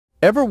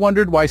Ever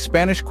wondered why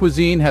Spanish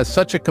cuisine has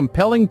such a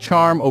compelling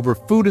charm over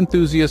food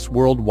enthusiasts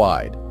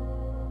worldwide?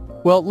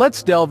 Well,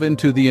 let's delve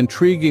into the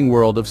intriguing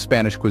world of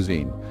Spanish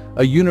cuisine,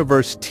 a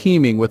universe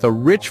teeming with a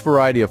rich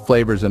variety of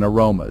flavors and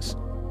aromas.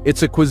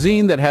 It's a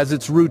cuisine that has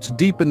its roots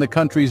deep in the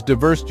country's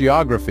diverse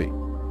geography,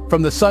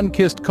 from the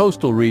sun-kissed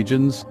coastal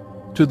regions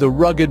to the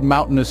rugged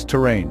mountainous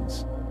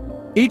terrains.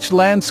 Each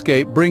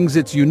landscape brings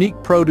its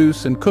unique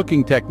produce and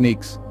cooking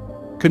techniques,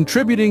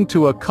 contributing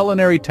to a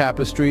culinary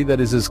tapestry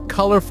that is as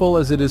colorful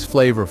as it is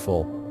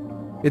flavorful.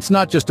 It's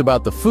not just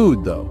about the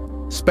food,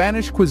 though.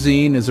 Spanish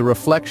cuisine is a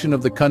reflection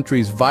of the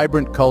country's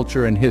vibrant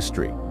culture and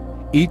history,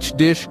 each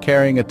dish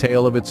carrying a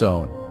tale of its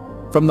own.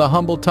 From the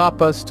humble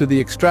tapas to the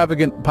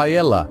extravagant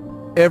paella,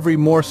 every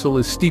morsel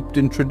is steeped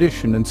in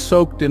tradition and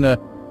soaked in a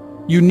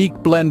unique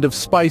blend of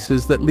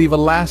spices that leave a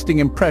lasting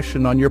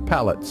impression on your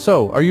palate.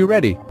 So, are you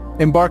ready?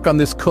 Embark on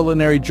this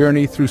culinary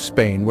journey through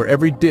Spain, where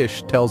every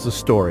dish tells a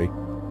story.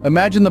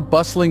 Imagine the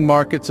bustling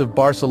markets of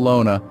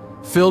Barcelona,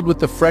 filled with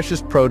the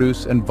freshest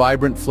produce and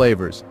vibrant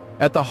flavors.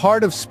 At the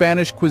heart of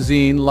Spanish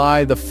cuisine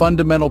lie the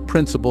fundamental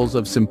principles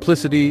of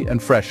simplicity and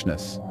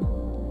freshness.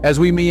 As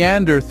we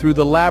meander through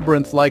the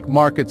labyrinth-like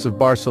markets of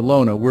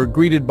Barcelona, we're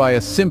greeted by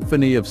a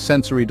symphony of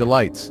sensory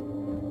delights.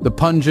 The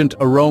pungent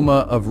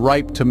aroma of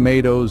ripe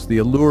tomatoes, the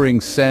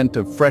alluring scent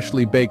of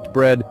freshly baked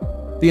bread,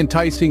 the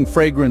enticing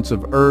fragrance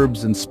of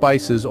herbs and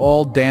spices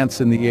all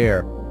dance in the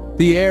air.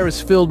 The air is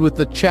filled with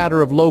the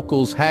chatter of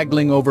locals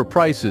haggling over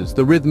prices,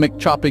 the rhythmic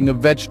chopping of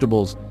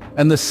vegetables,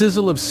 and the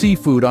sizzle of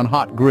seafood on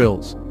hot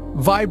grills.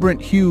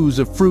 Vibrant hues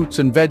of fruits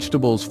and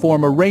vegetables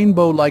form a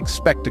rainbow-like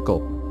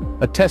spectacle,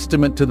 a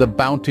testament to the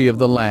bounty of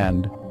the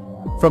land.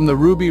 From the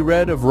ruby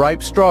red of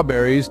ripe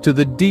strawberries to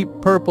the deep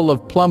purple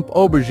of plump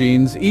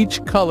aubergines,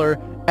 each color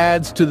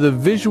adds to the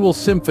visual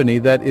symphony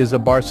that is a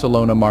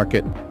Barcelona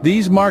market.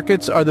 These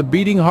markets are the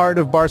beating heart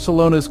of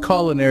Barcelona's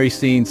culinary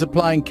scene,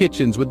 supplying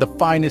kitchens with the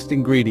finest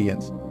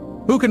ingredients.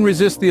 Who can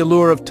resist the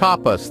allure of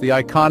tapas, the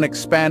iconic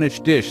Spanish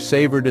dish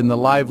savored in the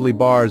lively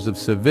bars of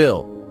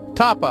Seville?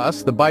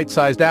 Tapas, the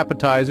bite-sized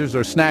appetizers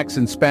or snacks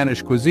in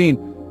Spanish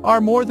cuisine, are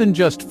more than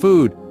just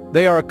food.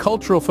 They are a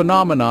cultural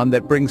phenomenon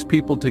that brings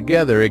people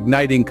together,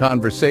 igniting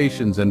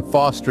conversations and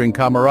fostering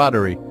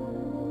camaraderie.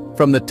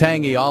 From the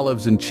tangy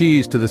olives and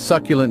cheese to the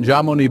succulent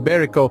jamón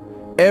ibérico,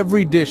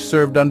 every dish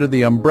served under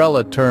the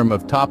umbrella term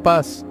of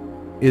tapas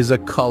is a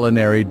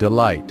culinary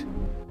delight.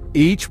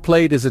 Each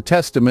plate is a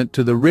testament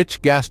to the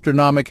rich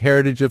gastronomic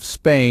heritage of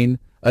Spain,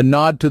 a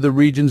nod to the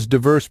region's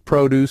diverse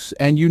produce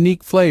and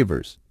unique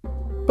flavors.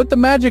 But the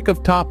magic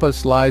of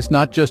tapas lies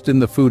not just in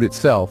the food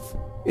itself.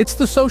 It's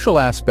the social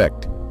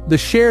aspect, the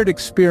shared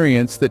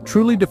experience that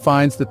truly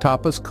defines the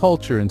tapas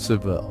culture in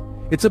Seville.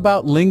 It's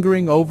about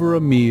lingering over a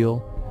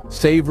meal,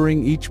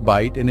 savoring each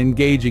bite and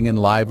engaging in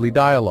lively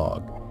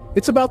dialogue.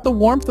 It's about the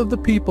warmth of the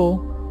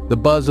people, the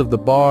buzz of the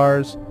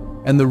bars,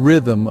 and the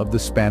rhythm of the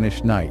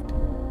Spanish night.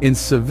 In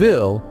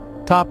Seville,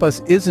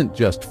 tapas isn't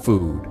just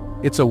food,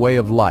 it's a way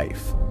of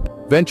life.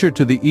 Venture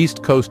to the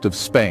east coast of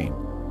Spain,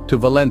 to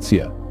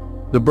Valencia,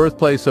 the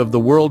birthplace of the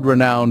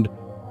world-renowned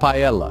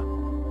paella.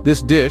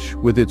 This dish,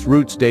 with its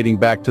roots dating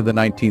back to the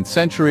 19th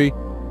century,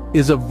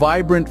 is a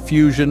vibrant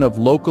fusion of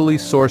locally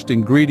sourced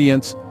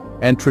ingredients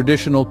and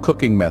traditional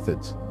cooking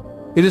methods.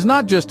 It is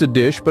not just a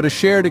dish, but a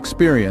shared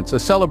experience, a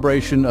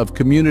celebration of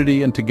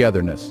community and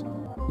togetherness.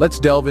 Let's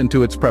delve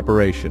into its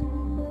preparation.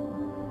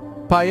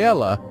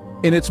 Paella,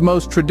 in its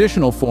most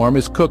traditional form,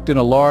 is cooked in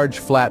a large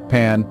flat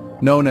pan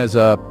known as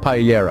a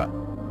paellera.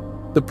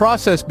 The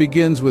process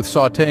begins with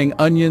sautéing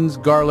onions,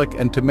 garlic,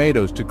 and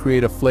tomatoes to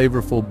create a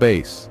flavorful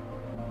base.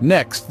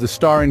 Next, the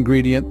star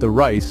ingredient, the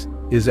rice,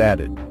 is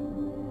added.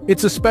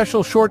 It's a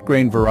special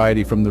short-grain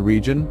variety from the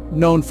region,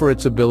 known for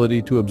its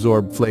ability to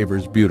absorb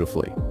flavors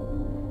beautifully.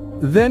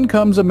 Then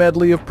comes a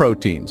medley of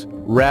proteins,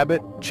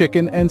 rabbit,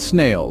 chicken, and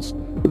snails,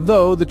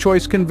 though the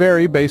choice can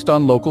vary based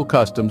on local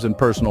customs and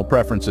personal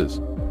preferences.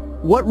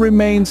 What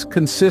remains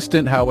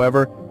consistent,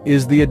 however,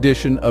 is the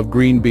addition of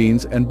green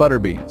beans and butter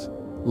beans,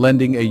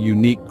 lending a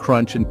unique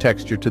crunch and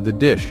texture to the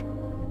dish.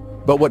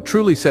 But what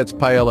truly sets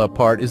paella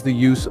apart is the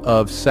use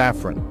of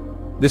saffron.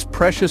 This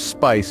precious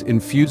spice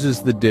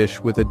infuses the dish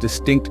with a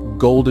distinct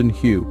golden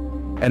hue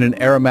and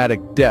an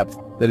aromatic depth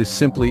that is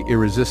simply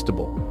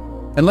irresistible.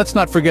 And let's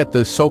not forget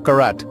the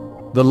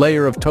socarrat, the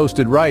layer of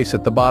toasted rice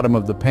at the bottom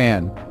of the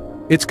pan.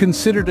 It's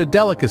considered a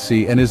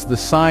delicacy and is the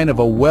sign of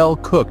a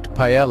well-cooked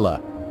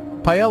paella.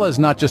 Paella is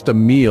not just a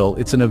meal,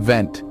 it's an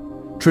event.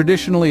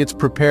 Traditionally, it's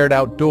prepared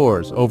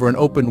outdoors, over an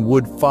open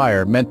wood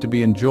fire meant to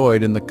be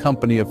enjoyed in the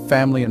company of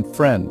family and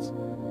friends.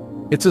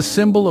 It's a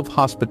symbol of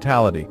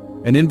hospitality,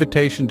 an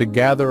invitation to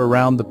gather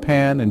around the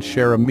pan and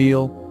share a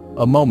meal,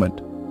 a moment,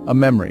 a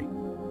memory.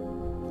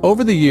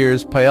 Over the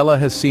years, paella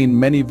has seen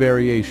many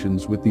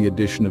variations with the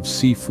addition of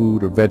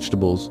seafood or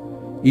vegetables,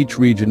 each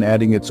region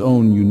adding its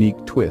own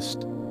unique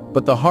twist.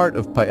 But the heart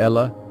of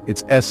paella,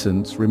 its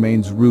essence,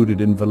 remains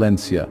rooted in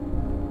Valencia.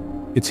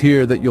 It's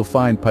here that you'll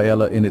find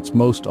paella in its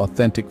most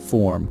authentic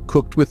form,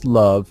 cooked with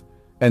love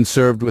and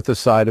served with a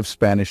side of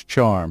Spanish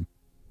charm.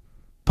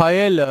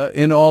 Paella,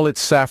 in all its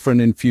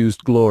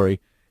saffron-infused glory,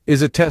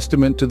 is a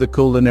testament to the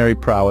culinary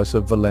prowess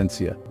of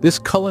Valencia. This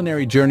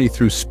culinary journey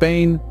through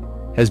Spain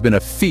has been a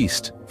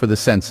feast for the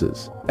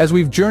senses. As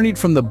we've journeyed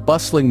from the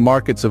bustling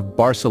markets of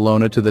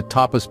Barcelona to the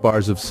tapas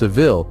bars of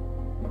Seville,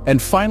 and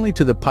finally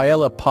to the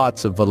paella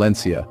pots of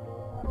Valencia,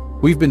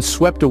 we've been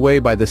swept away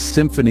by the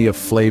symphony of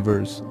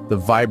flavors, the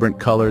vibrant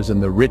colors,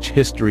 and the rich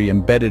history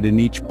embedded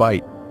in each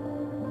bite.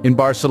 In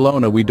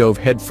Barcelona, we dove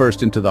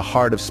headfirst into the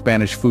heart of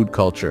Spanish food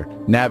culture,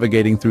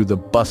 navigating through the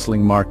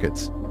bustling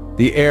markets.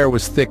 The air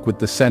was thick with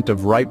the scent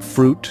of ripe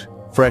fruit,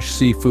 fresh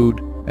seafood,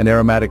 and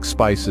aromatic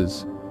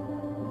spices.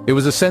 It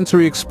was a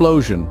sensory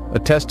explosion, a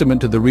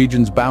testament to the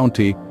region's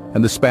bounty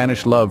and the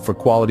Spanish love for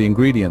quality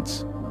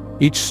ingredients.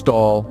 Each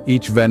stall,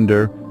 each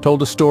vendor,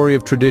 told a story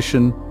of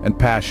tradition and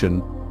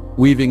passion,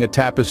 weaving a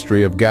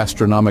tapestry of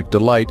gastronomic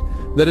delight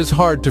that is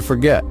hard to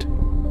forget.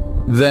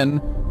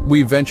 Then,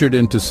 we ventured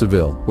into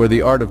Seville, where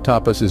the art of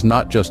tapas is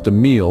not just a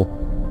meal,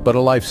 but a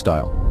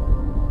lifestyle.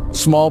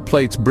 Small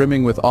plates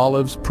brimming with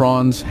olives,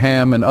 prawns,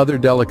 ham, and other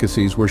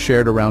delicacies were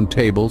shared around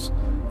tables,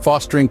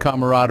 fostering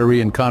camaraderie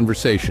and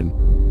conversation.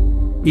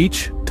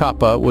 Each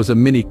tapa was a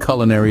mini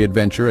culinary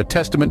adventure, a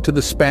testament to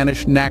the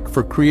Spanish knack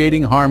for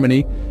creating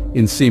harmony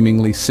in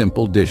seemingly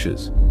simple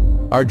dishes.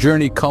 Our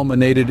journey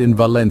culminated in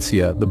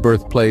Valencia, the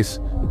birthplace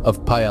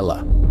of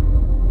paella.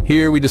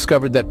 Here we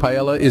discovered that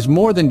paella is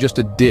more than just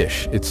a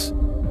dish. It's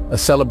a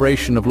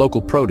celebration of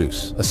local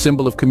produce, a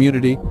symbol of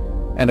community,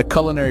 and a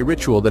culinary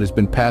ritual that has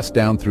been passed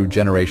down through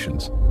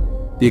generations.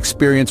 The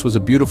experience was a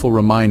beautiful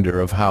reminder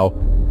of how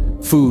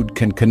food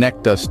can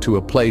connect us to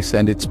a place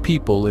and its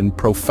people in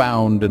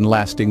profound and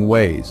lasting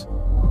ways.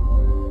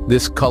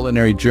 This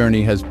culinary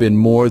journey has been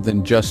more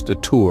than just a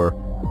tour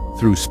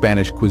through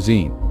Spanish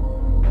cuisine.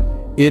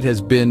 It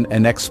has been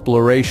an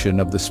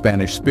exploration of the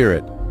Spanish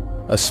spirit,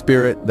 a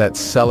spirit that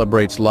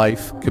celebrates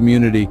life,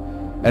 community,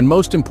 and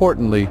most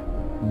importantly,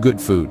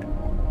 good food.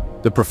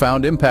 The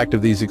profound impact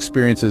of these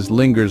experiences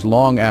lingers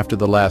long after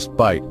the last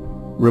bite,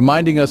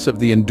 reminding us of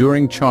the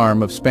enduring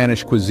charm of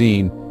Spanish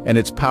cuisine and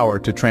its power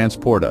to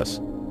transport us,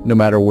 no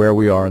matter where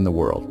we are in the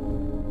world.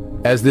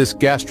 As this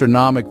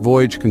gastronomic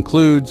voyage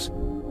concludes,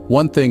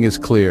 one thing is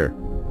clear.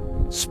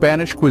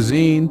 Spanish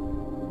cuisine,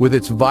 with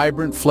its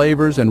vibrant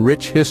flavors and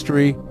rich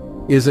history,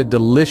 is a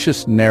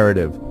delicious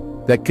narrative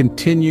that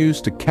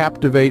continues to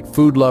captivate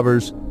food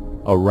lovers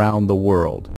around the world.